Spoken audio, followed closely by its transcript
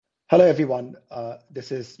Hello, everyone.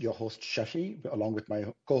 This is your host, Shashi, along with my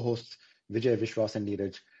co-hosts, Vijay, Vishwas, and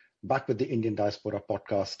Neeraj, back with the Indian Diaspora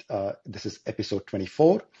podcast. This is episode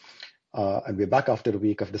 24, and we're back after a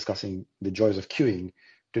week of discussing the joys of queuing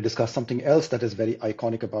to discuss something else that is very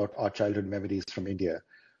iconic about our childhood memories from India,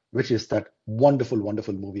 which is that wonderful,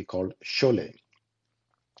 wonderful movie called Sholay.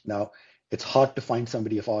 Now, it's hard to find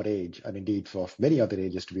somebody of our age, and indeed for many other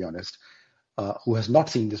ages, to be honest, who has not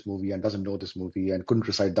seen this movie and doesn't know this movie and couldn't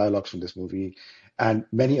recite dialogues from this movie and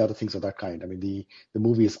many other things of that kind. I mean, the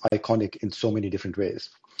movie is iconic in so many different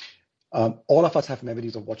ways. All of us have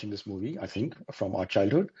memories of watching this movie, I think, from our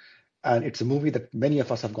childhood. And it's a movie that many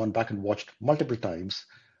of us have gone back and watched multiple times.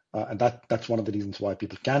 And that's one of the reasons why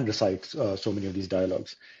people can recite so many of these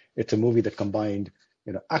dialogues. It's a movie that combined,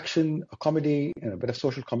 action, a comedy, and a bit of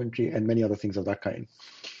social commentary, and many other things of that kind.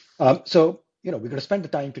 We're going to spend the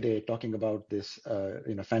time today talking about this,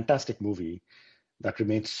 fantastic movie that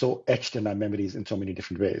remains so etched in our memories in so many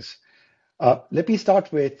different ways. Let me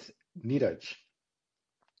start with Neeraj.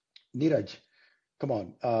 Neeraj, come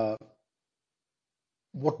on.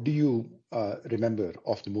 What do you remember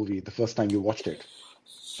of the movie the first time you watched it?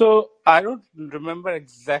 So I don't remember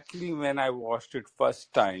exactly when I watched it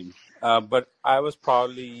first time, but I was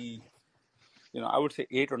probably, I would say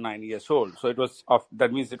 8 or 9 years old. So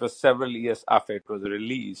that means it was several years after it was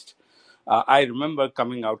released. I remember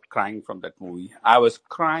coming out crying from that movie. I was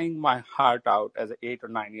crying my heart out as an 8 or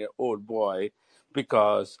 9 year old boy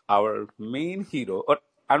because our main hero, or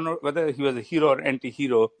I don't know whether he was a hero or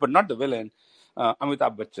anti-hero, but not the villain,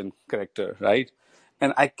 Amitabh Bachchan character, right?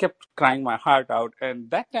 And I kept crying my heart out. And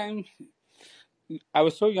that time, I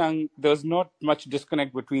was so young, there was not much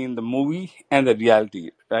disconnect between the movie and the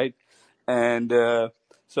reality, right? And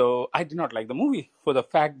so I did not like the movie for the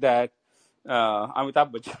fact that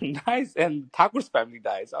Amitabh Bachchan dies and Thakur's family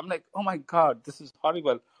dies. I'm like, oh my God, this is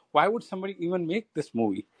horrible. Why would somebody even make this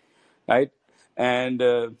movie, right? And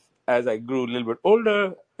as I grew a little bit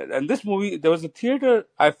older, and this movie, there was a theater,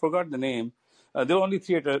 I forgot the name. There were only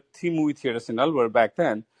three movie theaters in Alwar back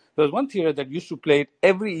then. There was one theater that used to play it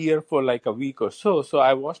every year for like a week or so. So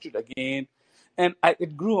I watched it again, and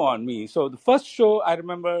it grew on me. So the first show, I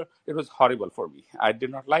remember it was horrible for me. I did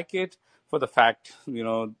not like it for the fact,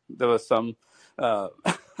 there was some uh,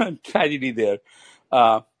 tragedy there.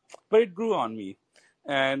 Uh, but it grew on me.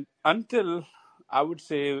 And until I would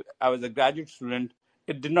say I was a graduate student,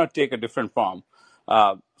 it did not take a different form.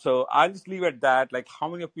 So I'll just leave it at that. Like, how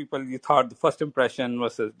many of people you thought the first impression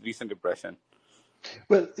versus recent impression?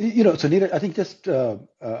 Well, so Neeraj, I think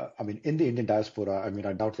in the Indian diaspora, I mean,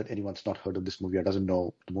 I doubt that anyone's not heard of this movie or doesn't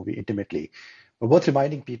know the movie intimately. But worth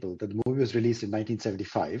reminding people that the movie was released in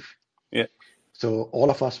 1975. Yeah. So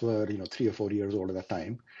all of us were, 3 or 4 years old at that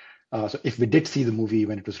time. So if we did see the movie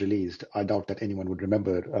when it was released, I doubt that anyone would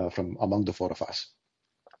remember from among the four of us.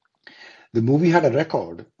 The movie had a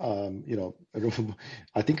record, I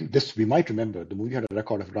think this we might remember. The movie had a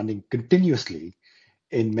record of running continuously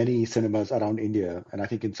in many cinemas around India, and I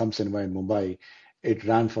think in some cinema in Mumbai, it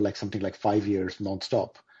ran for like something like 5 years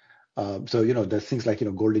nonstop. There's things like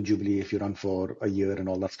Golden Jubilee if you run for a year and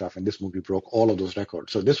all that stuff, and this movie broke all of those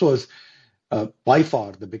records. So this was by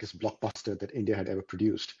far the biggest blockbuster that India had ever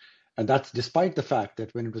produced. And that's despite the fact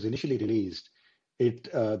that when it was initially released,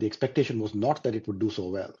 the expectation was not that it would do so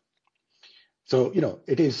well. So,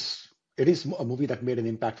 it is a movie that made an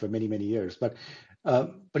impact for many, many years. But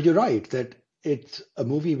you're right that it's a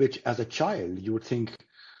movie which, as a child, you would think,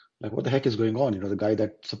 like, what the heck is going on? The guy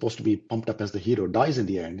that's supposed to be pumped up as the hero dies in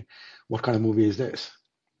the end. What kind of movie is this?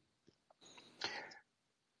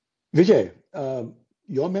 Vijay,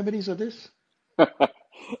 your memories of this? This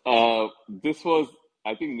was,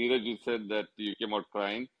 I think Neeraj, you said that you came out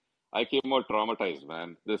crying. I came out traumatized,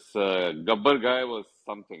 man. This Gabbar guy was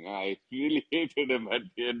something. I really hated him at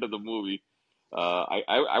the end of the movie.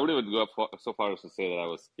 I would even go so far as to say that I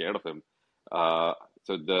was scared of him.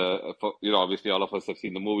 Obviously all of us have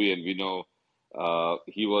seen the movie and we know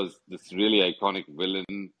he was this really iconic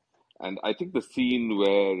villain. And I think the scene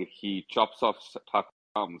where he chops off Thakur's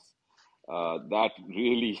arms, that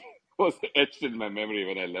really was etched in my memory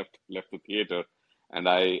when I left the theater, and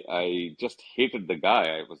I just hated the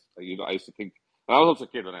guy. I used to think I was also a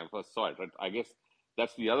kid when I first saw it. Right? I guess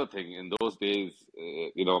that's the other thing. In those days,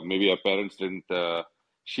 maybe our parents didn't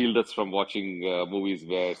shield us from watching movies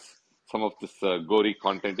where some of this gory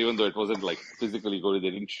content, even though it wasn't like physically gory, they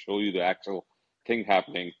didn't show you the actual thing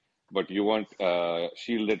happening, but you weren't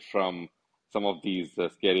shielded from some of these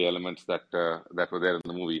scary elements that were there in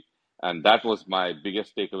the movie. And that was my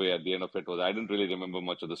biggest takeaway at the end of it was I didn't really remember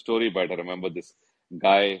much of the story, but I remember this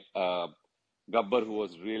guy Gabbar, who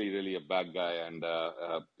was really, really a bad guy, and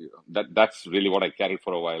that's really what I carried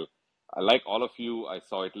for a while. I like all of you. I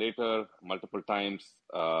saw it later multiple times.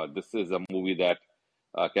 This is a movie that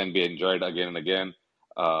can be enjoyed again and again.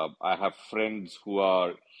 I have friends who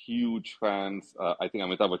are huge fans. I think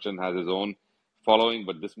Amitabh Bachchan has his own following,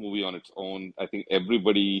 but this movie on its own, I think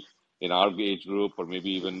everybody in our age group, or maybe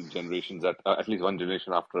even generations at least one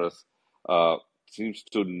generation after us, uh, seems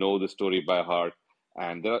to know the story by heart.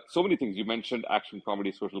 And there are so many things. You mentioned action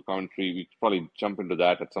comedy, social commentary. We could probably jump into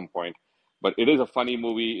that at some point. But it is a funny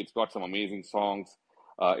movie. It's got some amazing songs.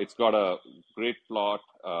 It's got a great plot.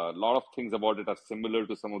 A lot of things about it are similar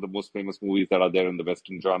to some of the most famous movies that are there in the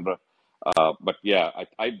Western genre. But yeah,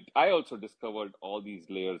 I also discovered all these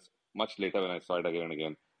layers much later when I saw it again and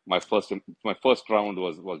again. My first round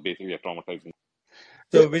was basically a traumatizing.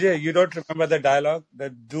 Yeah, So Vijay, you don't remember the dialogue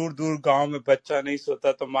that दूर दूर गांव में बच्चा नहीं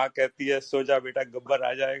सोता तो माँ कहती है सो जा बेटा गब्बर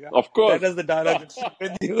आ जाएगा. Of That course. is the dialogue that stuck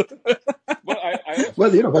with you. But I also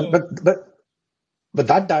well, remember. but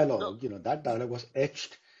that No, dialogue, that dialogue was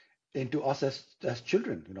etched into us as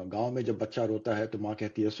children. गांव में जब बच्चा रोता है तो माँ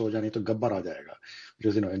कहती है सो जा नहीं तो गब्बर आ जाएगा.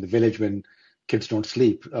 Because in the village when kids don't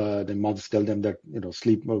sleep, then mothers tell them that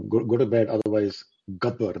sleep, go to bed, otherwise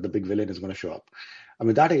Gabbar, the big villain, is going to show up. I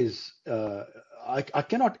mean, that is, I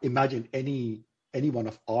cannot imagine anyone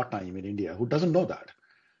of our time in India who doesn't know that.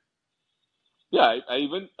 yeah, I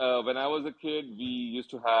even when I was a kid, we used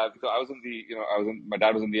to have. So I was in the, my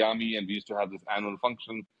dad was in the army, and we used to have this annual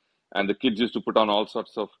function, and the kids used to put on all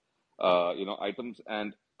sorts of, items,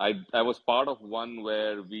 and I was part of one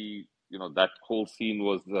where that whole scene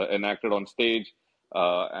was enacted on stage,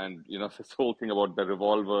 and this whole thing about the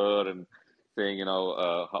revolver and saying,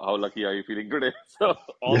 how lucky are you feeling today? So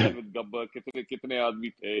all Yeah. that with Gabbar, kitne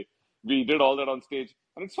aadmi the, we did all that on stage,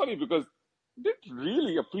 and it's funny because didn't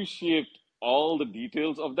really appreciate all the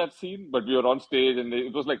details of that scene, but we were on stage and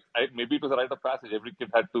it was like maybe it was a rite of passage. Every kid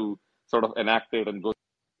had to sort of enact it and go.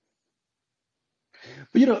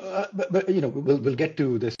 But we'll get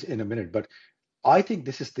to this in a minute. But I think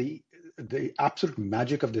this is the absolute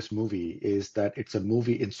magic of this movie is that it's a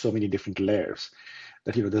movie in so many different layers.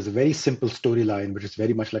 That there's a very simple storyline which is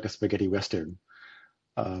very much like a spaghetti western,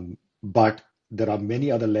 but there are many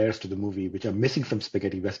other layers to the movie which are missing from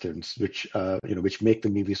spaghetti westerns, which make the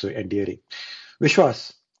movie so endearing.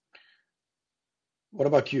 Vishwas, what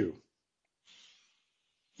about you?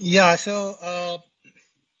 Yeah, so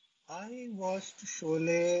I watched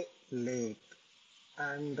Sholay late,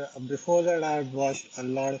 and before that, I had watched a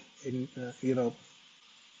lot of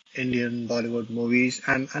Indian Bollywood movies,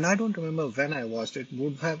 and I don't remember when I watched it.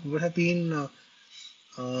 Would have been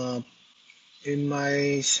uh, in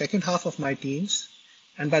my second half of my teens,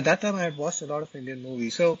 and by that time, I had watched a lot of Indian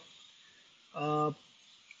movies. So uh,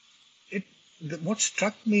 it what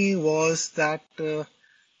struck me was that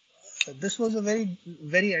this was a very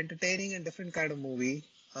very entertaining and different kind of movie.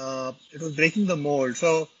 It was breaking the mold.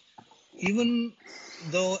 So even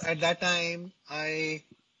though at that time I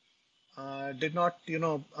did not,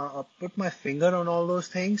 put my finger on all those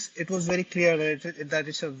things, it was very clear that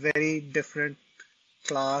it's a very different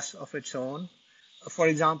class of its own. For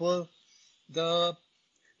example, the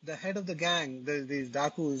the head of the gang, these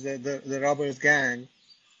Dakus, the robbers gang,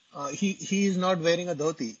 he is not wearing a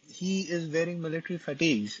dhoti. He is wearing military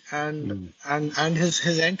fatigues, and Mm. and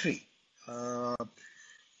his entry. Uh,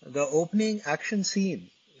 the opening action scene,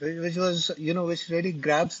 which was, which really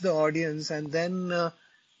grabs the audience, and then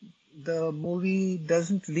the movie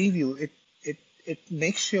doesn't leave you. It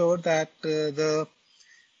makes sure that the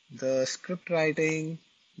script writing,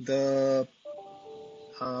 the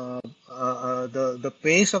the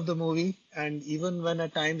pace of the movie, and even when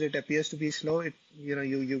at times it appears to be slow,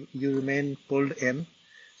 you remain pulled in.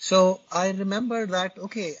 So I remember that,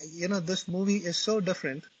 okay, this movie is so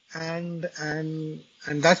different, and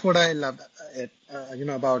that's what I loved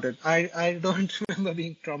about it. I don't remember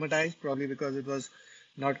being traumatized, probably because it was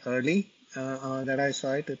not early that I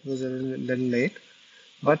saw it. It was a little late,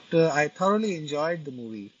 but I thoroughly enjoyed the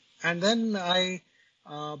movie. And then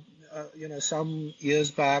uh, some years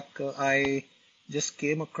back, I just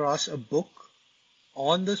came across a book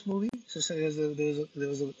on this movie. So there was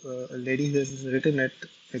a lady who has written it.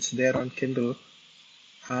 It's there on Kindle,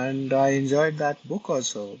 and I enjoyed that book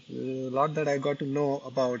also. A lot that I got to know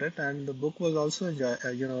about it, and the book was also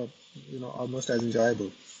almost as enjoyable.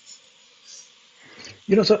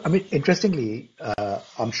 So I mean, interestingly,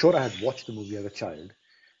 I'm sure I had watched the movie as a child,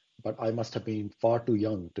 but I must have been far too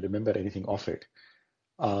young to remember anything of it.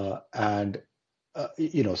 And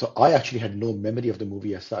so I actually had no memory of the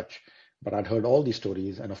movie as such. but I'd heard all these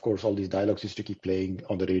stories, and of course, all these dialogues used to keep playing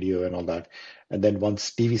on the radio and all that. And then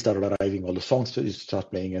once TV started arriving, all the songs used to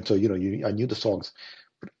start playing, and so I knew the songs.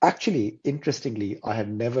 But actually, interestingly, I had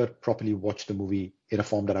never properly watched the movie in a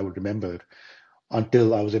form that I would remember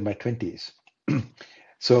until I was in my 20s.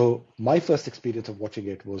 So my first experience of watching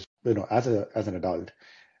it was, as an adult,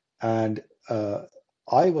 and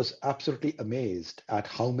I was absolutely amazed at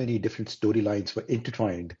how many different storylines were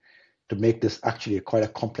intertwined to make this actually quite a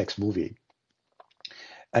complex movie.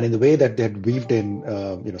 And in the way that they had weaved in,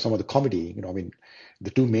 some of the comedy, the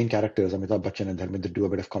two main characters, Amitabh Bachchan and Dharmendra, do a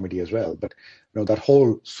bit of comedy as well. But, that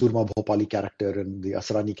whole Surma Bhopali character and the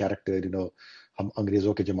Asrani character, Hum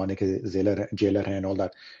Angrezon ke Zamane ke jailer hain and all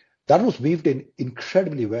that, that was weaved in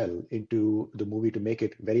incredibly well into the movie to make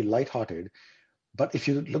it very lighthearted. But if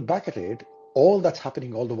you look back at it, all that's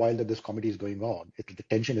happening all the while that this comedy is going on, the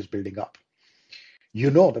tension is building up. You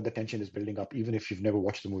know that the tension is building up, even if you've never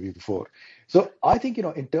watched the movie before. So I think,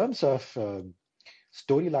 in terms of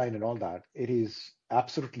storyline and all that, it is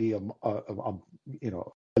absolutely a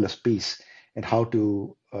piece in how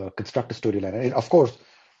to construct a storyline. And it, of course,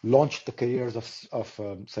 launched the careers of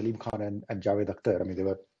Salim Khan and Javed Akhtar. I mean, they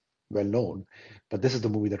were well known, but this is the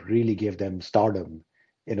movie that really gave them stardom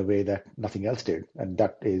in a way that nothing else did. And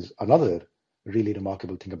that is another really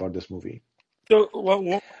remarkable thing about this movie. So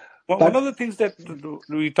one of But the things that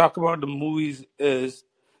we talk about the movies is,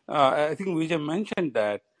 I think Vijay mentioned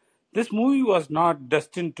that this movie was not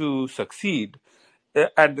destined to succeed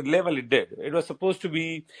at the level it did. It was supposed to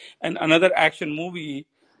be another action movie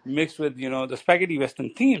mixed with the spaghetti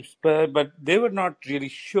western themes, but they were not really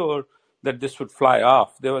sure that this would fly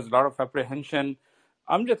off. There was a lot of apprehension.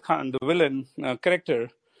 Amjad Khan, the villain character,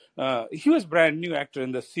 he was brand new actor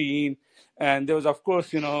in the scene, and there was, of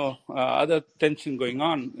course, other tension going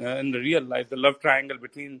on in the real life, the love triangle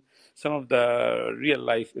between some of the real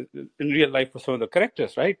life for some of the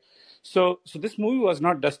characters, right? So this movie was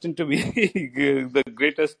not destined to be the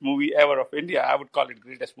greatest movie ever of India. I would call it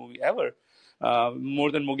greatest movie ever,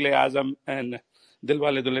 more than Mughal Azam and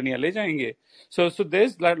Dilwale Dulhaniya Le Jayenge. So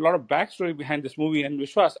there's a lot of backstory behind this movie. And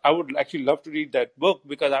Vishwas, I would actually love to read that book,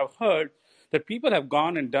 because I've heard that people have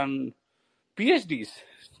gone and done PhDs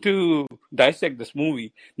to dissect this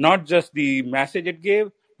movie, not just the message it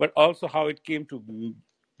gave, but also how it came to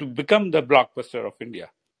become the blockbuster of India.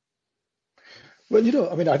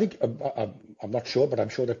 well, I think I'm not sure, but I'm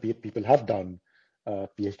sure that people have done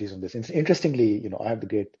PhDs on this. Interestingly, I have the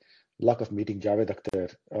great luck of meeting Javed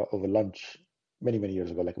Akhtar over lunch many, many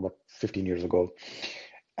years ago, like about 15 years ago.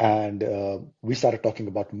 And we started talking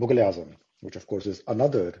about Mughal Azam, which of course is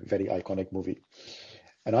another very iconic movie.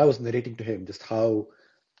 And I was narrating to him just how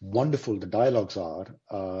wonderful the dialogues are.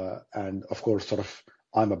 And of course, sort of,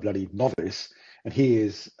 I'm a bloody novice, and he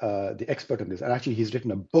is the expert in this. And actually, he's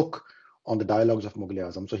written a book on the dialogues of Mughal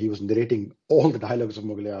Azam. So he was narrating all the dialogues of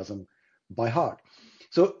Mughal Azam by heart.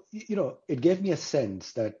 So, it gave me a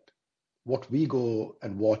sense that what we go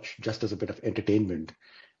and watch just as a bit of entertainment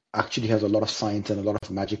actually has a lot of science and a lot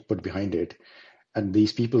of magic put behind it. And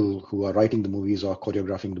these people who are writing the movies or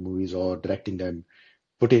choreographing the movies or directing them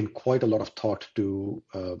put in quite a lot of thought to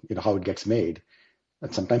how it gets made.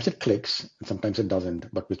 And sometimes it clicks and sometimes it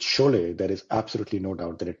doesn't. But with Sholay, there is absolutely no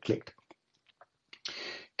doubt that it clicked.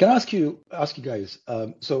 Can I ask you guys,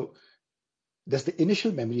 so there's the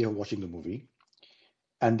initial memory of watching the movie,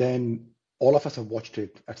 and then all of us have watched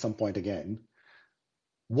it at some point again.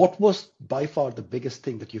 What was by far the biggest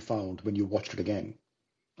thing that you found when you watched it again?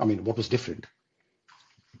 I mean, what was different?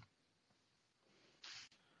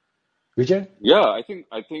 Vijay? Yeah, I think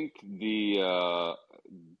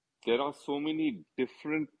there are so many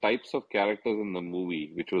different types of characters in the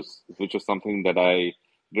movie, which was something that I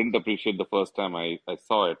didn't appreciate the first time I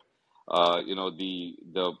saw it.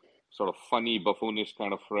 The sort of funny, buffoonish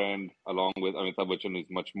kind of friend, along with Amitabh Bachchan, who's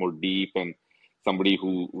much more deep, and somebody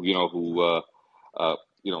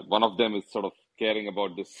one of them is sort of caring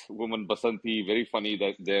about this woman Basanti. Very funny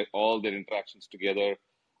that all their interactions together.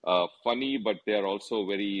 Funny, but they are also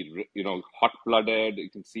very, hot-blooded. You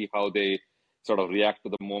can see how they sort of react to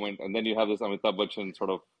the moment. And then you have this Amitabh Bachchan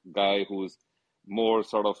sort of guy who's more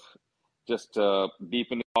sort of just deep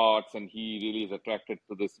in his thoughts, and he really is attracted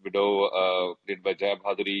to this widow played by Jaya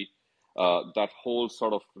Bhaduri. That whole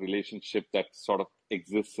sort of relationship that sort of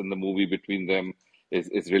exists in the movie between them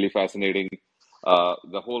is really fascinating.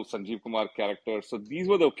 The whole Sanjeev Kumar character. So these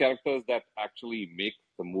were the characters that actually make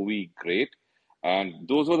the movie great. And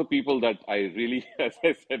those were the people that I really, as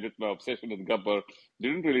I said, with my obsession with Gabbar,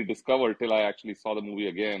 didn't really discover till I actually saw the movie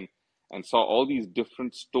again and saw all these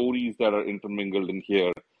different stories that are intermingled in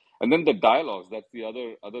here. And then the dialogues, that's the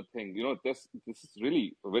other thing. This is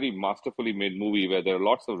really a very masterfully made movie where there are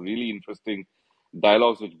lots of really interesting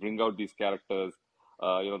dialogues which bring out these characters.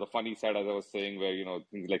 The funny side, as I was saying, where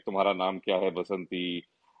things like "Tumhara naam kya hai, Basanti,"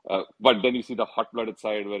 but then you see the hot-blooded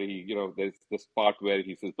side where there's this part where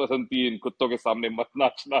he says "Basanti in kutto ke samne mat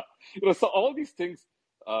nachna." So all these things,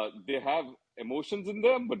 they have emotions in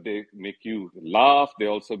them, but they make you laugh. They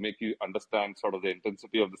also make you understand sort of the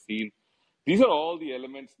intensity of the scene. These are all the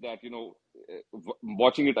elements that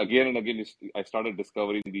watching it again and again, I started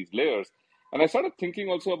discovering these layers, and I started thinking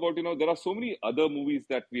also about there are so many other movies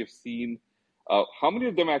that we have seen. How many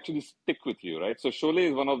of them actually stick with you, right? So Sholay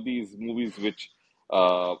is one of these movies which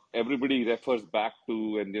everybody refers back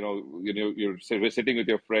to, and we're sitting with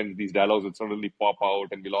your friends, these dialogues would suddenly pop out,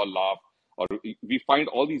 and we'll all laugh, or we find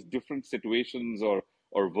all these different situations or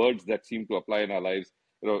words that seem to apply in our lives.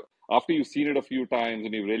 After you've seen it a few times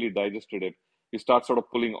and you've really digested it, you start sort of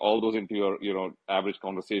pulling all those into your average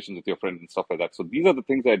conversations with your friends and stuff like that. So these are the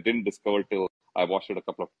things I didn't discover till I watched it a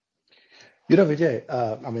couple of. Vijay,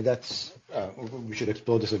 I mean, we should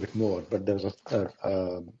explore this a bit more, but there was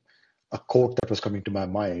a quote that was coming to my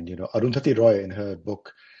mind. Arundhati Roy, in her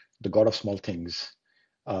book, The God of Small Things,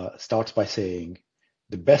 starts by saying,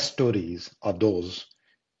 the best stories are those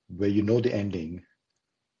where you know the ending,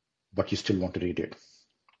 but you still want to read it.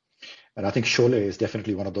 And I think Sholay is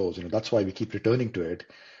definitely one of those. That's why we keep returning to it.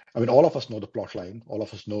 I mean, all of us know the plot line. All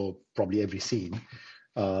of us know probably every scene.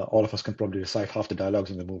 All of us can probably recite half the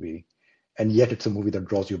dialogues in the movie. And yet it's a movie that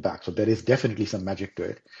draws you back. So there is definitely some magic to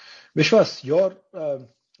it. Vishwas,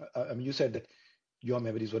 you said that your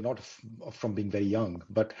memories were not from being very young,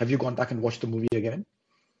 but have you gone back and watched the movie again?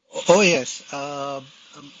 Oh yes,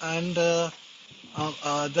 and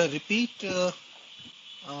the repeat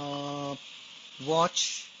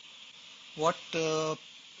watch. What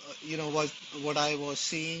was what I was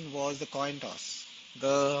seeing was the coin toss,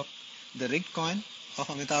 the rigged coin of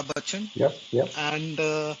Amitabh Bachchan, Yep, yep. and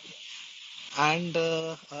in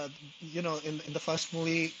the first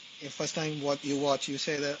movie, first time what you watch, you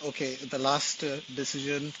say that okay, the last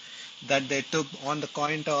decision that they took on the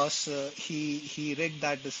coin toss, he rigged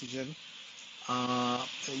that decision,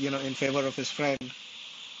 in favor of his friend.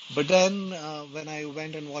 But then when I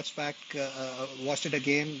went and watched it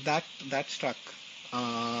again, that struck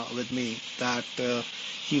with me that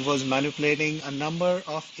he was manipulating a number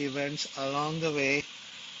of events along the way.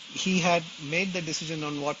 He had made the decision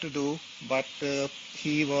on what to do, but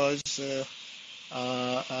he was,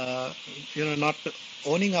 not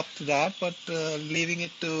owning up to that, but leaving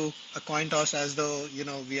it to a coin toss as though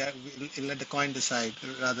we let the coin decide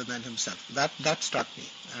rather than himself. That struck me,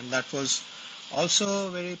 and that was also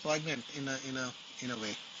very poignant in a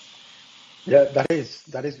way. Yeah, that is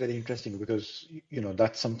very interesting because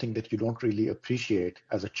that's something that you don't really appreciate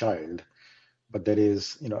as a child, but there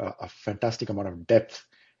is a fantastic amount of depth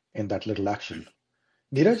in that little action.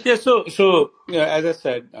 Neeraj? Yeah, so yeah, as I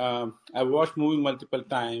said, I watched movie multiple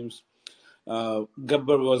times.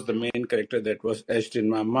 Gabbar was the main character that was etched in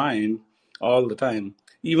my mind all the time,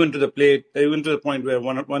 even to the point where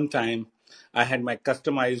one time I had my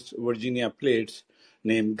customized Virginia plates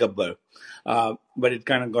named Gabbar, but it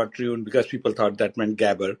kind of got ruined because people thought that meant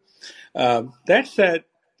Gabber. That said,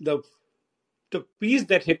 the the piece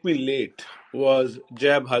that hit me late was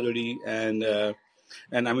Jaya Bhaduri and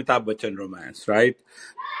Amitabh Bachchan romance, right?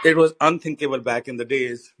 It was unthinkable back in the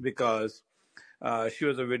days because she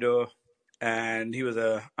was a widow and he was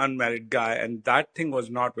a unmarried guy, and that thing was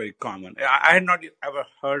not very common. I had not ever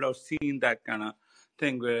heard or seen that kind of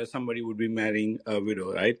thing where somebody would be marrying a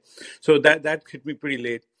widow, right? So that hit me pretty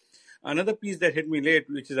late. Another piece that hit me late,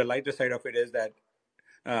 which is the lighter side of it, is that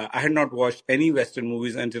I had not watched any Western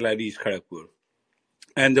movies until I reached Kharagpur.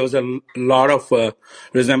 And there was a lot of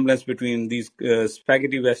resemblance between these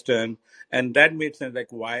spaghetti western, and that made sense like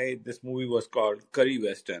why this movie was called curry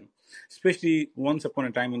western, especially Once Upon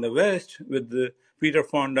a Time in the West with Peter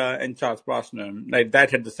Fonda and Charles Brosnan. Like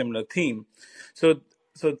that had the similar theme. So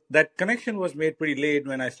that connection was made pretty late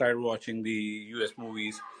when I started watching the US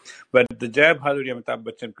movies, but the Jaya Bhaduri Amitabh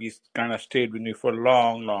Bachchan piece kind of stayed with me for a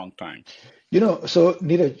long, long time. So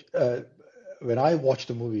Neeraj, when I watched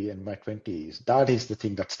the movie in my 20s, that is the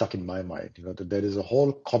thing that stuck in my mind. That there is a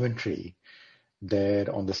whole commentary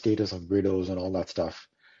there on the status of widows and all that stuff,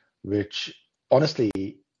 which honestly,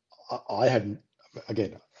 I had,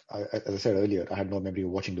 again, as I said earlier, I had no memory of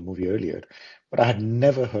watching the movie earlier, but I had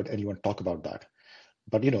never heard anyone talk about that.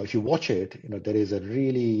 But if you watch it, there is a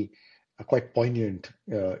really a quite poignant,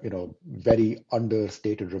 very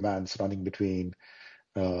understated romance running between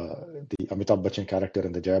the Amitabh Bachchan character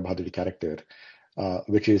and the Jaya Bhaduri character,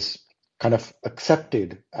 which is kind of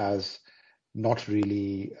accepted as not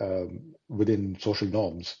really within social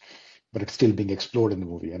norms, but it's still being explored in the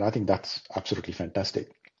movie. And I think that's absolutely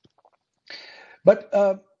fantastic. But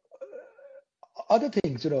other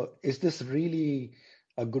things, is this really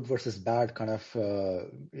a good versus bad kind of,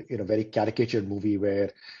 very caricatured movie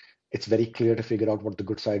where it's very clear to figure out what the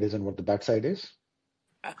good side is and what the bad side is?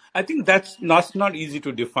 I think that's not easy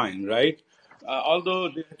to define, right? Although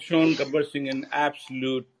they had shown Gabbar Singh an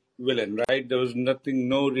absolute villain, right? There was nothing,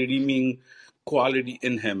 no redeeming quality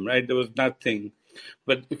in him, right? There was nothing.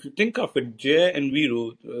 But if you think of it, Jay and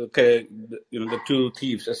Viru, the two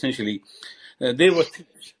thieves, essentially, they were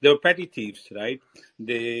thieves. They were petty thieves, right?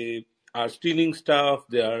 They are stealing stuff.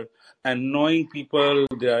 They are annoying people.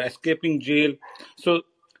 They are escaping jail. So,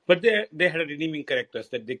 but they had a redeeming characters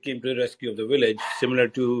that they came to the rescue of the village, similar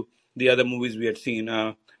to the other movies we had seen,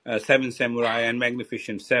 Seven Samurai and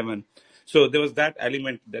Magnificent Seven. So there was that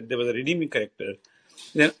element that there was a redeeming character.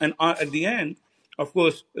 Then, and at the end, of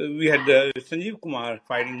course, we had Sanjeev Kumar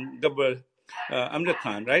fighting Gabbar Amjad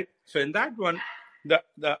Khan, right? So in that one,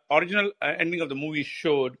 the original ending of the movie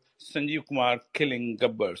showed Sanjeev Kumar killing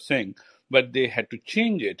Gabbar Singh, but they had to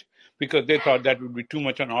change it because they thought that would be too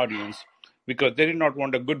much on audience because they did not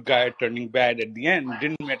want a good guy turning bad at the end.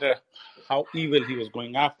 Didn't matter how evil he was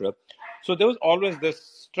going after. So there was always this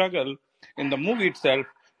struggle in the movie itself: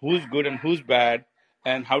 who's good and who's bad,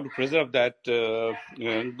 and how to preserve that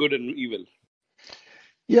good and evil.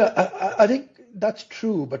 Yeah, I think that's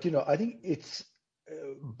true, but I think it's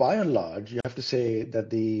by and large, you have to say that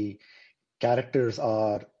the characters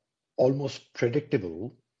are almost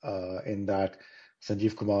predictable in that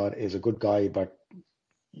Sanjeev Kumar is a good guy, but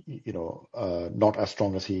not as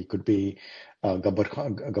strong as he could be.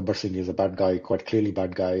 Gabbar Singh is a bad guy, quite clearly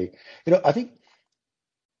bad guy. I think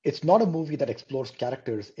it's not a movie that explores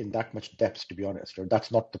characters in that much depth, to be honest, or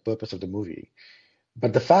that's not the purpose of the movie.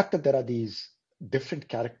 But the fact that there are these different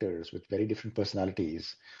characters with very different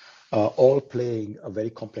personalities, all playing a very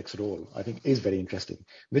complex role, I think is very interesting.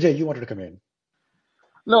 Vijay, you wanted to come in.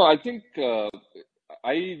 No, I think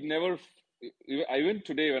I never, even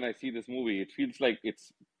today when I see this movie, it feels like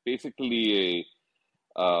it's basically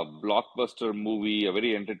a blockbuster movie, a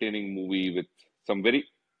very entertaining movie with some very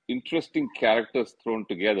interesting characters thrown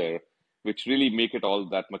together, which really make it all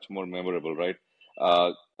that much more memorable, right?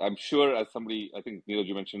 I'm sure, as somebody, I think Neeraj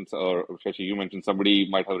you mentioned, or Shashi, you mentioned, somebody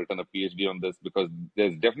might have written a PhD on this because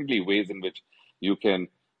there's definitely ways in which you can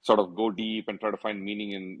sort of go deep and try to find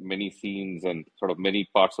meaning in many scenes and sort of many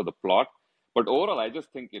parts of the plot. But overall, I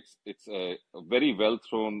just think it's a very well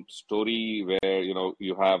thrown story where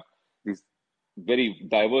you have these very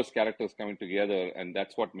diverse characters coming together, and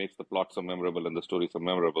that's what makes the plot so memorable and the story so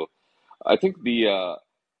memorable. I think the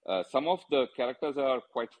some of the characters are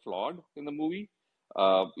quite flawed in the movie.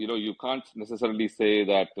 You can't necessarily say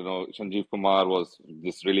that Sanjeev Kumar was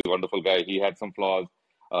this really wonderful guy. He had some flaws.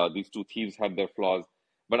 These two thieves had their flaws,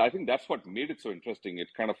 but I think that's what made it so interesting. It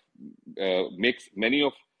kind of makes many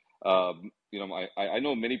of I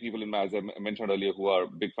know many people as I mentioned earlier, who are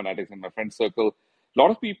big fanatics in my friend circle. A lot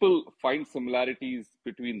of people find similarities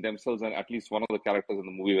between themselves and at least one of the characters in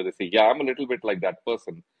the movie where they say, "Yeah, I'm a little bit like that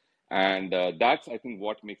person." And that's, I think,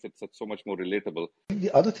 what makes it so much more relatable.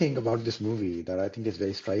 The other thing about this movie that I think is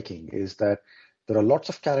very striking is that there are lots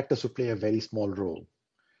of characters who play a very small role.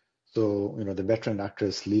 So, the veteran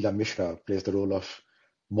actress Leela Mishra plays the role of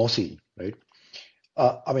Mosi, right?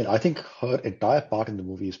 I think her entire part in the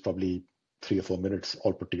movie is probably 3 or 4 minutes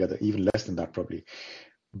all put together, even less than that probably.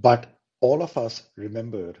 But all of us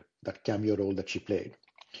remember that cameo role that she played.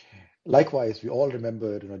 Likewise, we all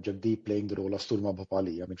remember, Jagdeep playing the role of Surma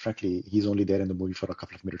Bhopali. I mean, frankly, he's only there in the movie for a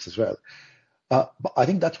couple of minutes as well. But I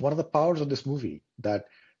think that's one of the powers of this movie, that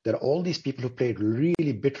there are all these people who played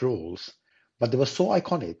really bit roles, but they were so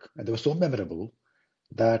iconic and they were so memorable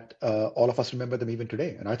that all of us remember them even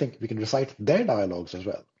today. And I think we can recite their dialogues as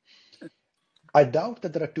well. I doubt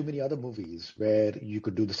that there are too many other movies where you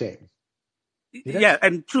could do the same. Yeah,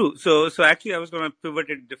 and true. So actually, I was going to pivot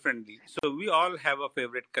it differently. So we all have a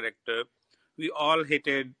favorite character. We all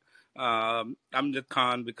hated Amjad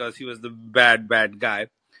Khan because he was the bad guy.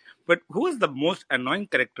 But who was the most annoying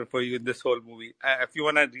character for you in this whole movie? If you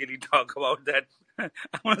want to really talk about that,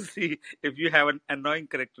 I want to see if you have an annoying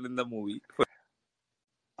character in the movie.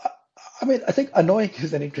 I think annoying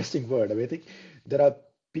is an interesting word. I think there are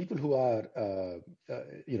people who are,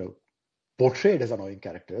 portrayed as annoying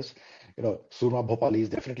characters. Surma Bhopali is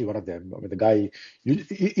definitely one of them. The guy, he's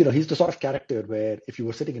the sort of character where if you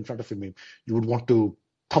were sitting in front of him, you would want to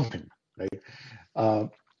thump him, right?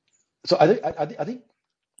 So I think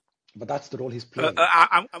but that's the role he's playing.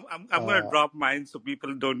 I'm going to drop mine so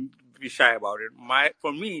people don't be shy about it.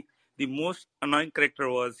 For me, the most annoying character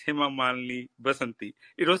was Hema Malini Basanti.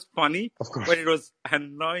 It was funny, Of course. but it was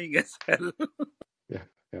annoying as hell.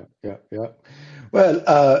 Yeah. Well,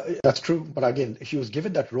 that's true. But again, she was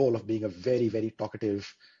given that role of being a very, very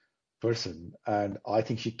talkative person, and I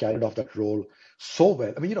think she carried off that role so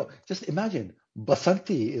well. I mean, just imagine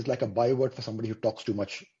Basanti is like a byword for somebody who talks too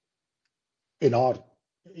much in our,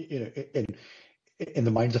 in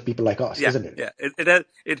the minds of people like us, Yeah, isn't it? yeah.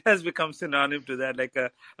 It has become synonym to that, like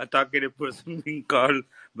a talkative person being called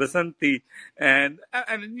Basanti. And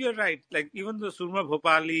you're right. Like even the Surma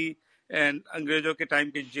Bhopali and Angrejo ke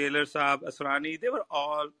time ke jailer Saab Asrani, they were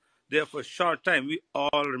all there for a short time. We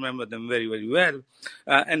all remember them very, very well.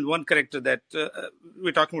 And one character that we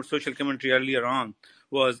were talking about social commentary earlier on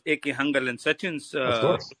was A.K. Hangal and Sachin's Of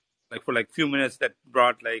course. like for like few minutes that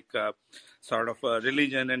brought like sort of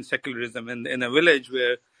religion and secularism in a village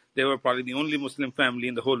where they were probably the only Muslim family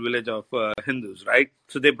in the whole village of Hindus, right?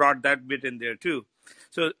 So they brought that bit in there too.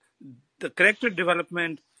 So the character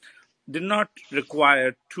development did not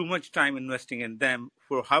require too much time investing in them.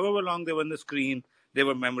 For however long they were on the screen, they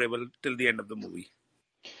were memorable till the end of the movie.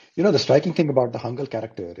 The striking thing about the Hangal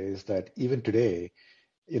character is that even today,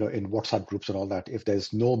 in WhatsApp groups and all that, if there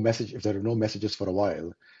are no messages for a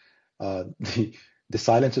while, the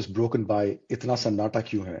silence is broken by "Itna sannata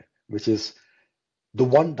kyun hai," which is the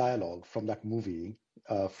one dialogue from that movie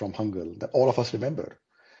from Hangal that all of us remember.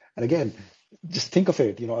 And again, just think of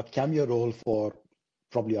it, a cameo role for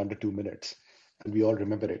probably under 2 minutes, and we all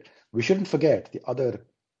remember it. We shouldn't forget the other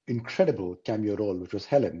incredible cameo role, which was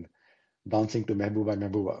Helen dancing to Mehbooba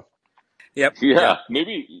Mehbooba. Yep. Yeah,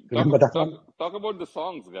 maybe Remember that one? talk about the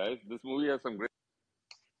songs, guys. This movie has some great.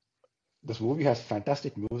 This movie has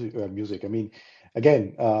fantastic music. I mean,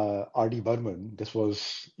 again, R.D. Burman, this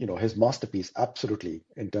was, his masterpiece, absolutely,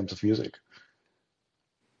 in terms of music.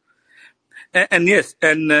 And yes,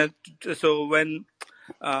 and so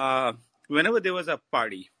whenever there was a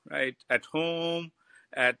party, right, at home,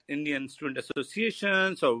 at Indian student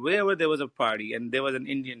associations, or wherever there was a party, and there was an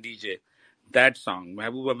Indian DJ, that song,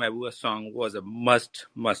 Mehbooba Mehbooba song, was a must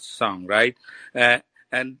song, right?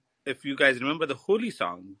 And if you guys remember the Holi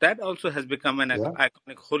song, that also has become an Yeah.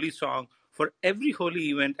 iconic Holi song for every Holi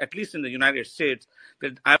event, at least in the United States.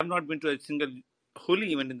 That I have not been to a single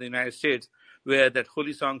Holi event in the United States where that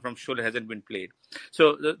Holi song from Sholay hasn't been played.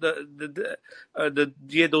 So the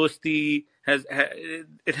Ye Dosti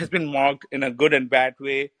it has been mocked in a good and bad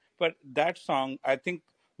way, but that song, I think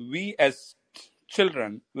we as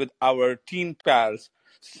children with our teen pals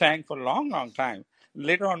sang for a long time.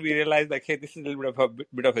 Later on, we realized like, hey, this is a little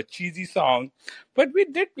bit of a cheesy song, but we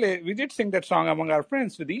did sing that song among our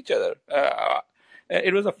friends with each other.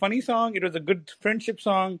 It was a funny song. It was a good friendship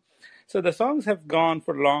song. So the songs have gone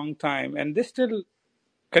for a long time, and they still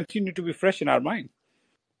continue to be fresh in our mind.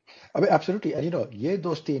 I mean, absolutely. And, Ye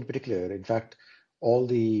Dosti in particular, in fact, all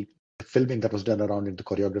the filming that was done around it, the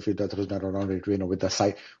choreography that was done around it, with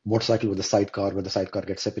the motorcycle with the sidecar, where the sidecar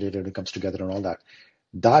gets separated and comes together and all that,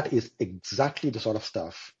 that is exactly the sort of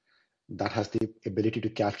stuff that has the ability to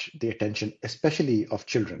catch the attention, especially of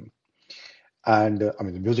children. And I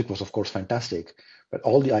mean, the music was, of course, fantastic, but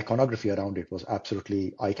all the iconography around it was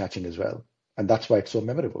absolutely eye-catching as well. And that's why it's so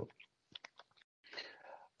memorable.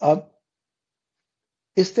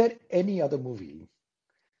 Is there any other movie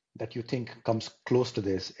that you think comes close to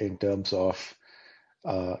this in terms of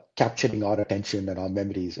capturing our attention and our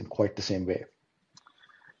memories in quite the same way?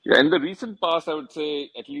 Yeah, in the recent past, I would say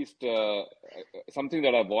at least something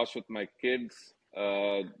that I've watched with my kids,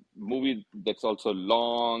 movie that's also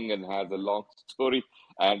long and has a long story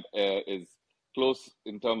and is close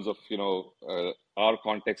in terms of our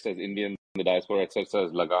context as Indians in the diaspora, etc.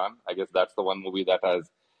 Is Lagan. I guess that's the one movie that has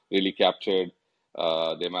really captured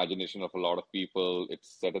the imagination of a lot of people. It's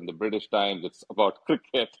set in the British times. It's about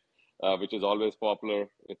cricket, which is always popular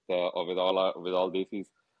with all desis.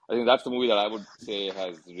 I think that's the movie that I would say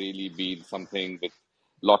has really been something with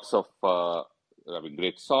lots of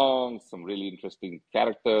great songs, some really interesting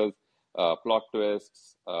characters, plot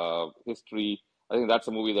twists, history. I think that's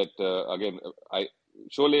a movie that again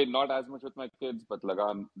Sholay not as much with my kids, but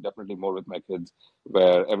Lagan definitely more with my kids,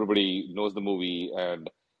 where everybody knows the movie and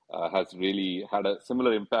has really had a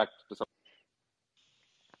similar impact to some.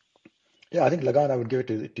 Yeah, I think Lagan, I would give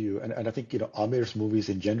it to you. And I think, Amir's movies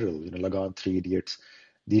in general, Lagan, Three Idiots,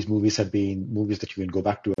 these movies have been movies that you can go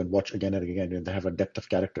back to and watch again and again, and they have a depth of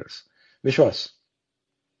characters. Vishwas.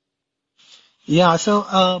 Yeah, so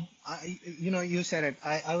you said it.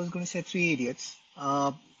 I was going to say Three Idiots.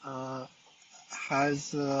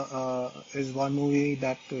 has is one movie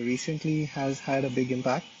that recently has had a big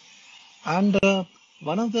impact, and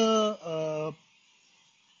one of the uh,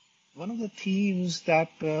 one of the themes that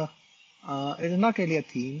it is not really a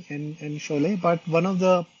theme in Sholay, but one of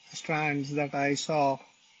the strands that I saw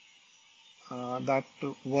that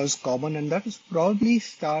was common, and that is probably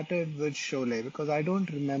started with Sholay because I don't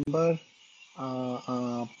remember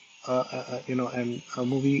uh, uh, a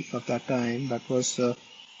movie of that time that was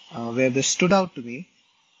where this stood out to me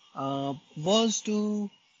was to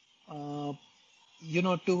uh,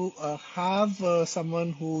 have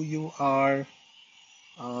someone who you are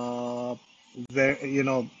uh, very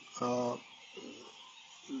uh,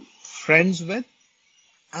 friends with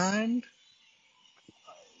and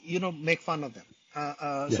make fun of them.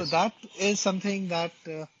 So Yes. that is something that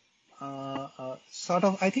sort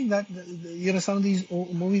of I think that some of these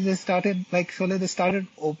movies they started like Sholay they started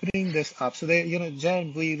opening this up. So they Jay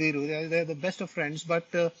and Viru they're the best of friends,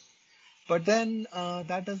 but then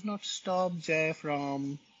that does not stop Jay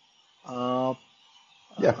from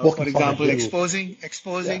Yeah, poking for fun at example, Viru. Yeah,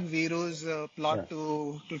 exposing Viru's plot yeah,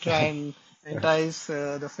 to try and entice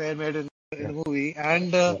the fair maid in yeah, the movie, yeah.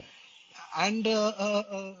 and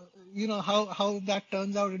how that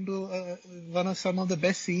turns out into one of some of the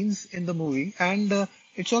best scenes in the movie, and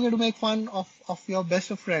it's okay to make fun of your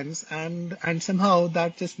best of friends, and somehow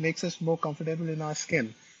that just makes us more comfortable in our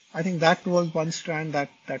skin. I think that was one strand that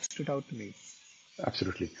stood out to me.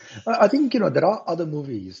 Absolutely. I think, there are other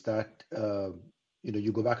movies that,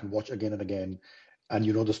 you go back and watch again and again, and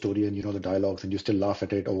you know the story and you know the dialogues and you still laugh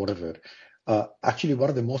at it or whatever. Actually, one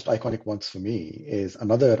of the most iconic ones for me is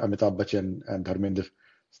another Amitabh Bachchan and Dharmendra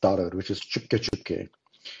starrer, which is Chupke Chupke,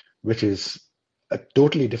 which is a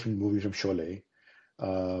totally different movie from Sholay,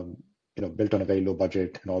 um, built on a very low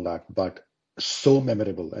budget and all that, but so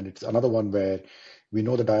memorable. And it's another one where we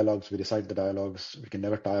know the dialogues, we recite the dialogues, we can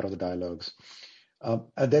never tire of the dialogues.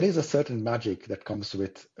 And there is a certain magic that comes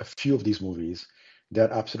with a few of these movies.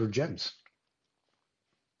 They're absolute gems.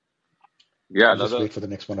 Yeah, I'll just another wait for the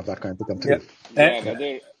next one of that kind to come Yeah. through. yeah And, Yeah,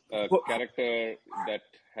 another well, character that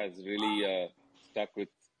has really stuck with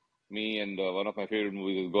me, and one of my favorite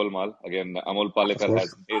movies is Golmaal. Again, Amol of Palekar has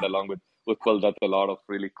course. made along with Utpal Dutt a lot of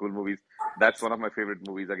really cool movies. That's one of my favorite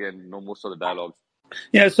movies. Again, know most of the dialogues.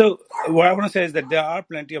 yeah, so what I want to say is that there are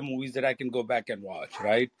plenty of movies that I can go back and watch,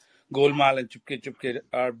 right? Golmaal and Chupke Chupke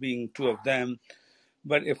are being two of them.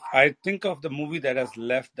 But if I think of the movie that has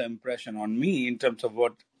left the impression on me in terms of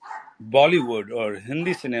what Bollywood or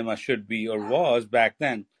Hindi cinema should be or was back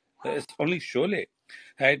then, it's only Sholay,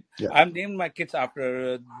 right? Yeah. I've named my kids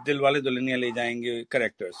after Dilwale Dulhaniya Le Jayenge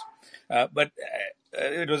characters, but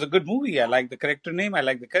it was a good movie. I like the character name. I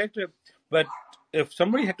like the character. But if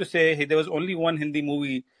somebody had to say, hey, there was only one Hindi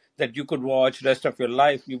movie that you could watch rest of your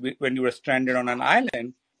life when you were stranded on an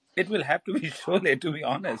island, it will have to be Sholay, to be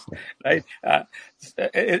honest, right?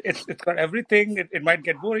 It's got everything. It might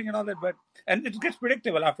get boring and all that, but and it gets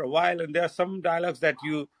predictable after a while. And there are some dialogues that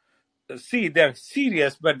you see they're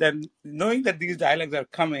serious, but then knowing that these dialogues are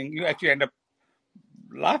coming, you actually end up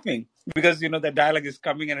laughing because you know the dialogue is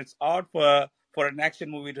coming, and it's odd for an action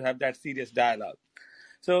movie to have that serious dialogue.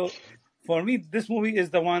 So for me, this movie is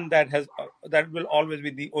the one that will always be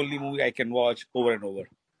the only movie I can watch over and over.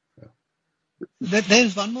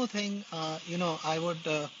 There's one more thing, I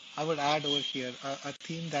would add over here, a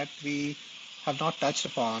theme that we have not touched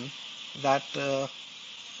upon that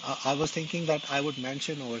I was thinking that I would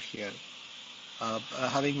mention over here.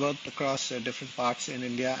 Having worked across different parts in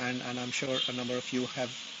India, and I'm sure a number of you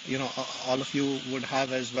have, all of you would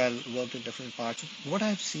have as well worked in different parts. What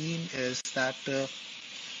I've seen is that the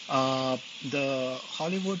the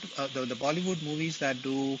Bollywood movies that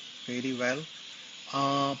do really well,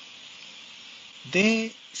 uh,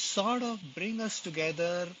 they sort of bring us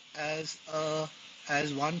together as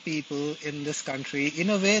one people in this country in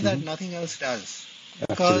a way that Hmm. nothing else does.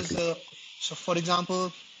 Because Absolutely. so, for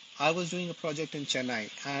example, I was doing a project in Chennai,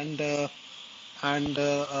 and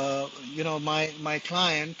my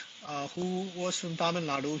client who was from Tamil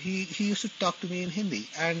Nadu, he used to talk to me in Hindi,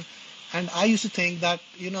 and I used to think that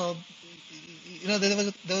there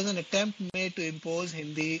was an attempt made to impose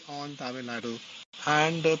Hindi on Tamil Nadu,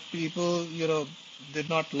 and people did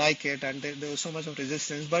not like it, and there was so much of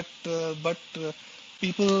resistance. But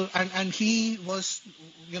people and he was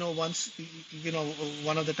once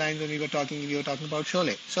one of the times when we were talking about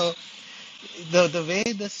Sholay. So the way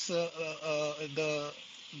this the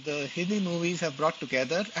Hindi movies have brought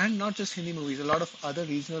together, and not just Hindi movies, a lot of other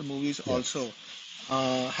regional movies Yeah. also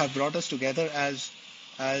have brought us together as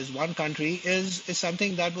one country is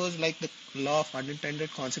something that was like the law of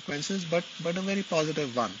unintended consequences, but a very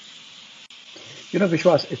positive one.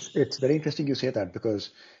 Vishwas, it's very interesting you say that because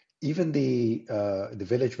even the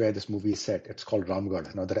village where this movie is set, it's called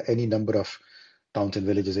Ramgarh. There are any number of towns and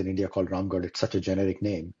villages in India called Ramgarh. It's such a generic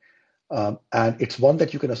name, and it's one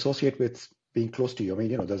that you can associate with being close to you. I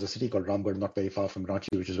mean, there's a city called Ramgarh not very far from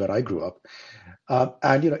Ranchi, which is where I grew up,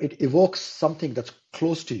 and it evokes something that's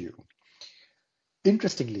close to you.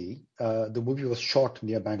 Interestingly, the movie was shot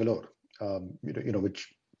near Bangalore,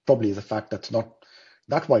 which probably is a fact that's not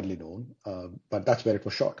that widely known, but that's where it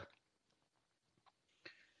was shot.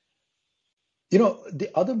 The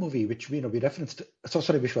other movie which we referenced. So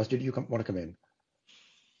sorry, Vishwas, did you want to come in?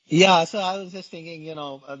 Yeah, so I was just thinking,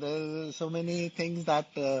 there's so many things that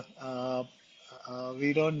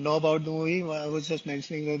we don't know about the movie. I was just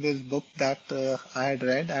mentioning that this book that I had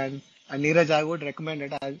read, and Neeraj, I would recommend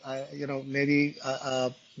it. Maybe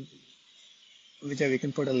Vijay, we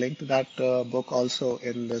can put a link to that book also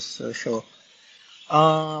in this show.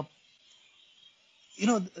 Uh,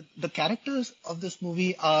 the characters of this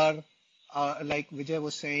movie are, like Vijay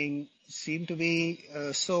was saying, seem to be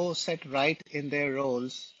so set right in their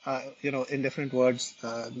roles, in different words,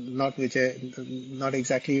 not Vijay, not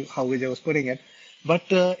exactly how Vijay was putting it, but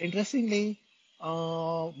interestingly,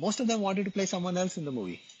 most of them wanted to play someone else in the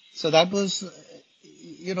movie. So that was,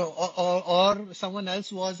 or someone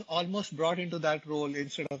else was almost brought into that role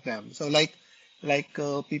instead of them. So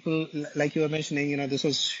people like you were mentioning, this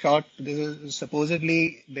is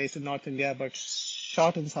supposedly based in North India, but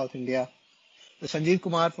shot in South India. The Sanjeev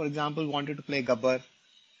Kumar, for example, wanted to play Gabbar.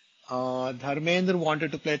 Dharmendra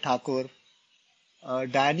wanted to play Thakur.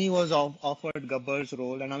 Danny was offered Gabbar's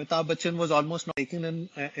role, and Amitabh Bachchan was almost not taken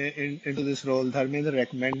into this role. Dharmendra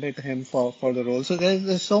recommended him for the role. So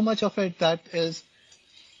there's so much of it that is,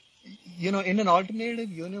 in an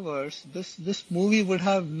alternative universe, this movie would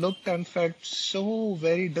have looked and felt so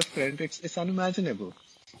very different. It's unimaginable.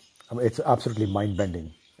 I mean, it's absolutely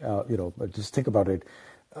mind-bending. Just think about it.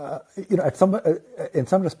 In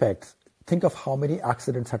some respects, think of how many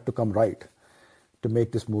accidents had to come right to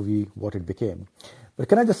make this movie what it became. But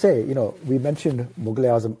can I just say, we mentioned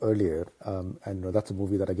Mughal-e-Azam earlier, and that's a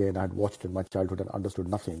movie that again I had watched in my childhood and understood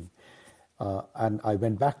nothing. And I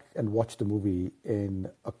went back and watched the movie in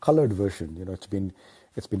a colored version. It's been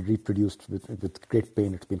reproduced with great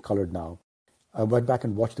pain. It's been colored now. I went back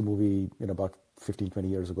and watched the movie about 15, 20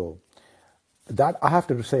 years ago. That I have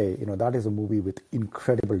to say, that is a movie with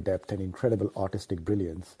incredible depth and incredible artistic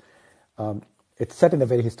brilliance. It's set in a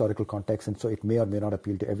very historical context, and so it may or may not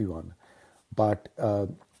appeal to everyone. But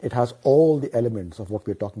it has all the elements of what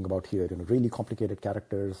we're talking about here. Really complicated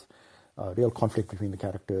characters, real conflict between the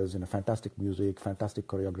characters, fantastic music, fantastic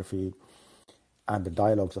choreography, and the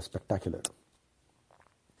dialogues are spectacular.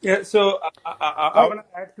 Yeah, so I want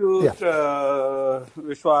to add to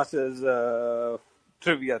Vishwas's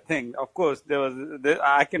trivia thing. Of course,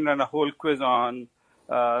 I can run a whole quiz on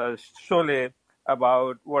Sholay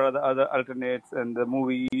about what are the other alternates in the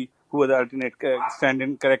movie, who are the alternate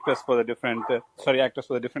stand-in characters for the different, actors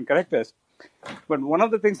for the different characters. But one of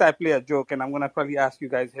the things I play a joke, and I'm going to probably ask you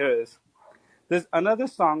guys here is, there's another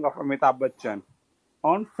song of Amitabh Bachchan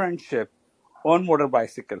on friendship on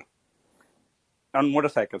motorcycle,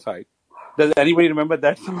 sorry. Does anybody remember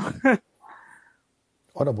that song?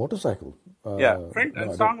 On a motorcycle? Yeah,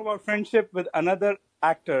 No, a song about friendship with another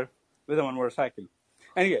actor with a motorcycle.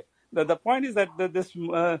 Anyway, the point is that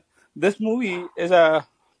this movie is a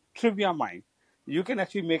trivia mine. You can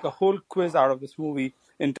actually make a whole quiz out of this movie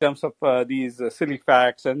in terms of these silly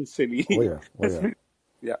facts and silly. Oh yeah.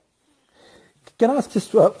 Yeah. Can I ask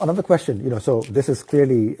just another question? So this is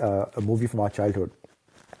clearly a movie from our childhood.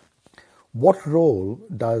 What role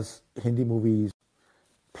does Hindi movies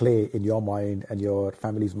play in your mind and your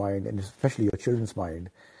family's mind, and especially your children's mind,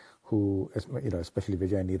 who, especially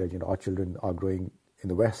Vijay and Neeraj, our children are growing in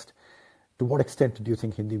the West? To what extent do you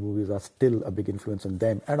think Hindi movies are still a big influence on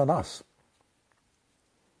them and on us?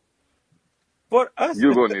 For us,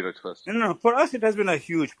 You go, Neeraj, first. No. For us, it has been a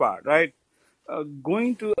huge part, right?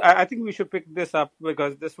 I think we should pick this up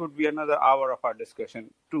because this would be another hour of our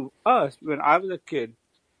discussion. To us, when I was a kid,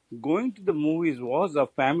 going to the movies was a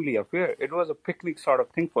family affair. It was a picnic sort of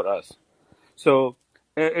thing for us. So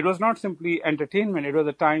it was not simply entertainment. It was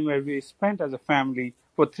a time where we spent as a family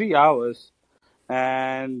for 3 hours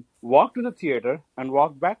and walked to the theater and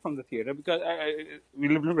walked back from the theater because we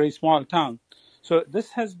lived in a very small town. So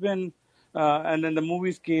this has been, and then the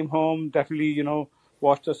movies came home, definitely,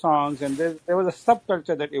 watched the songs. And there was a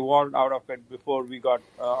subculture that evolved out of it before we got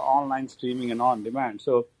online streaming and on demand.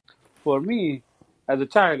 So for me, as a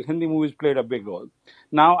child, Hindi movies played a big role.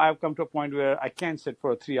 Now I've come to a point where I can't sit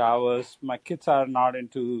for 3 hours. My kids are not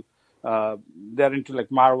into they're into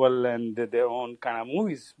like Marvel and their own kind of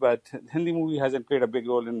movies. But Hindi movie hasn't played a big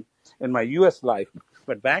role in my US life.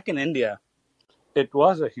 But back in India, it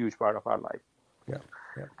was a huge part of our life. Yeah,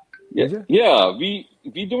 yeah. Yeah, Vijay? yeah.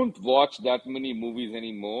 We don't watch that many movies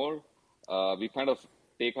anymore. We kind of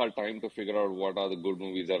take our time to figure out what are the good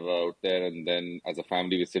movies that are out there, and then as a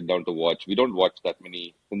family we sit down to watch. We don't watch that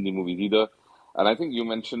many Hindi movies either. And I think you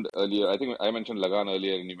mentioned earlier, I think I mentioned Lagan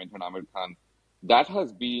earlier, and you mentioned Amir Khan. That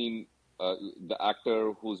has been the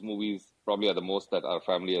actor whose movies probably are the most that our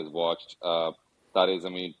family has watched. Tare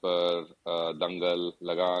Zameen Par, Dangal,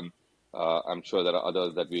 Lagan. I'm sure there are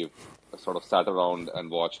others that we've sort of sat around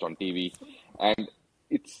and watched on TV, and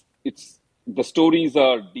it's the stories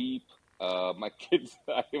are deep. My kids,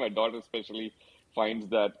 I think my daughter especially, finds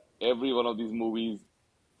that every one of these movies,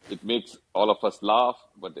 it makes all of us laugh,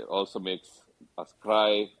 but it also makes us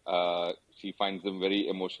cry. She finds them very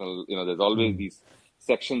emotional. You know, there's always these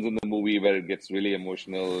sections in the movie where it gets really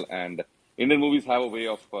emotional, and Indian movies have a way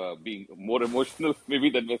of being more emotional maybe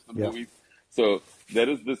than Western Yeah, movies. So there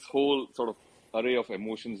is this whole sort of array of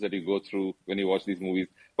emotions that you go through when you watch these movies,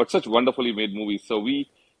 but such wonderfully made movies. So we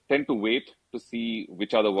tend to wait to see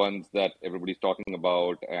which are the ones that everybody's talking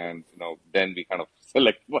about, and then we kind of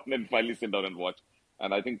select one and finally sit down and watch.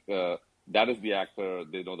 And I think that is the actor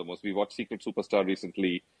they know the most. We watched Secret Superstar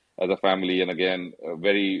recently as a family, and again, a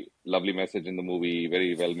very lovely message in the movie,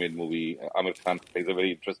 very well-made movie. Amir Khan plays a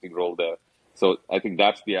very interesting role there. So I think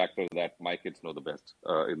that's the actor that my kids know the best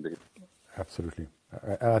in the. absolutely.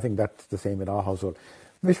 And I think that's the same in our household.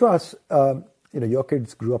 Vishwas, your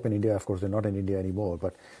kids grew up in India. Of course, they're not in India anymore.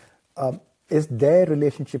 But is their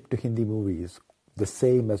relationship to Hindi movies the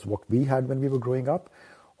same as what we had when we were growing up?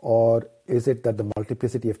 Or is it that the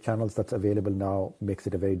multiplicity of channels that's available now makes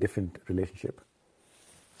it a very different relationship?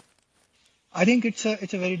 I think it's a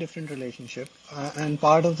very different relationship, and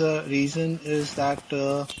part of the reason is that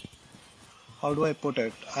how do I put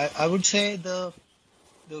it? I would say the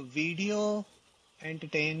video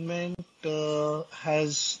entertainment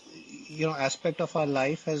has aspect of our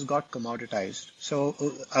life has got commoditized. So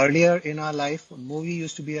earlier in our life, a movie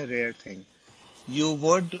used to be a rare thing. You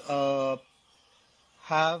would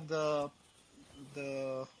have the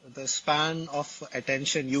span of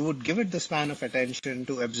attention. You would give it the span of attention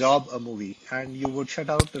to absorb a movie, and you would shut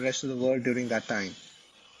out the rest of the world during that time.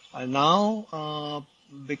 Now,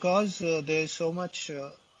 because there's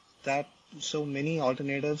that so many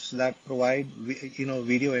alternatives that provide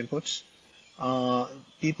video inputs,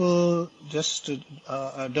 people just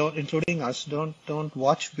don't, including us, don't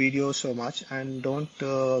watch video so much and don't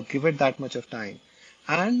give it that much of time.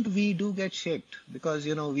 And we do get shaped because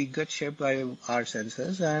we get shaped by our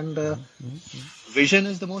senses, and vision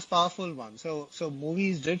is the most powerful one. So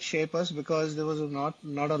movies did shape us because there was not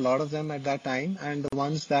a lot of them at that time, and the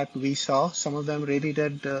ones that we saw, some of them really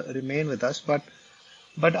did remain with us.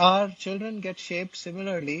 But our children get shaped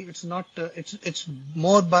similarly. It's not. It's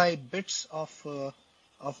more by bits of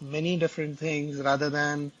many different things rather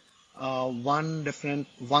than one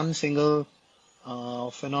single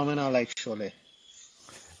phenomena like Sholay.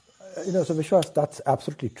 So Vishwas, that's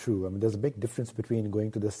absolutely true. I mean, there's a big difference between going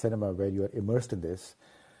to the cinema where you are immersed in this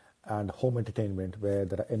and home entertainment where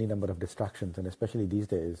there are any number of distractions. And especially these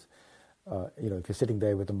days, if you're sitting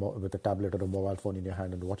there with a tablet or a mobile phone in your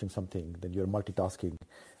hand and watching something, then you're multitasking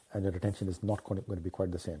and your attention is not going to be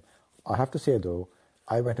quite the same. I have to say, though,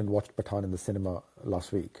 I went and watched Pathaan in the cinema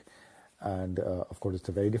last week. And of course, it's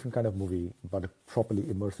a very different kind of movie, but a properly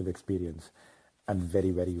immersive experience and very,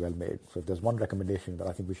 very well made. So if there's one recommendation that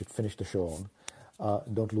I think we should finish the show on,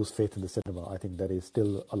 don't lose faith in the cinema. I think there is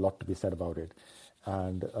still a lot to be said about it.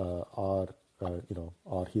 And our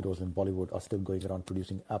heroes in Bollywood are still going around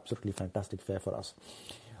producing absolutely fantastic fare for us.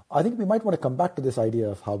 I think we might want to come back to this idea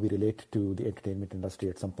of how we relate to the entertainment industry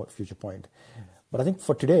at some future point. But I think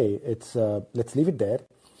for today, it's let's leave it there.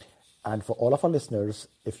 And for all of our listeners,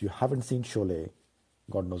 if you haven't seen Sholay,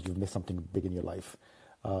 God knows you've missed something big in your life.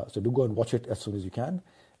 So do go and watch it as soon as you can.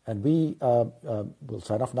 And we will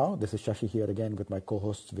sign off now. This is Shashi here again with my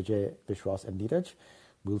co-hosts Vijay, Vishwas and Neeraj.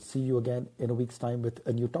 We'll see you again in a week's time with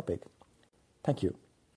a new topic. Thank you.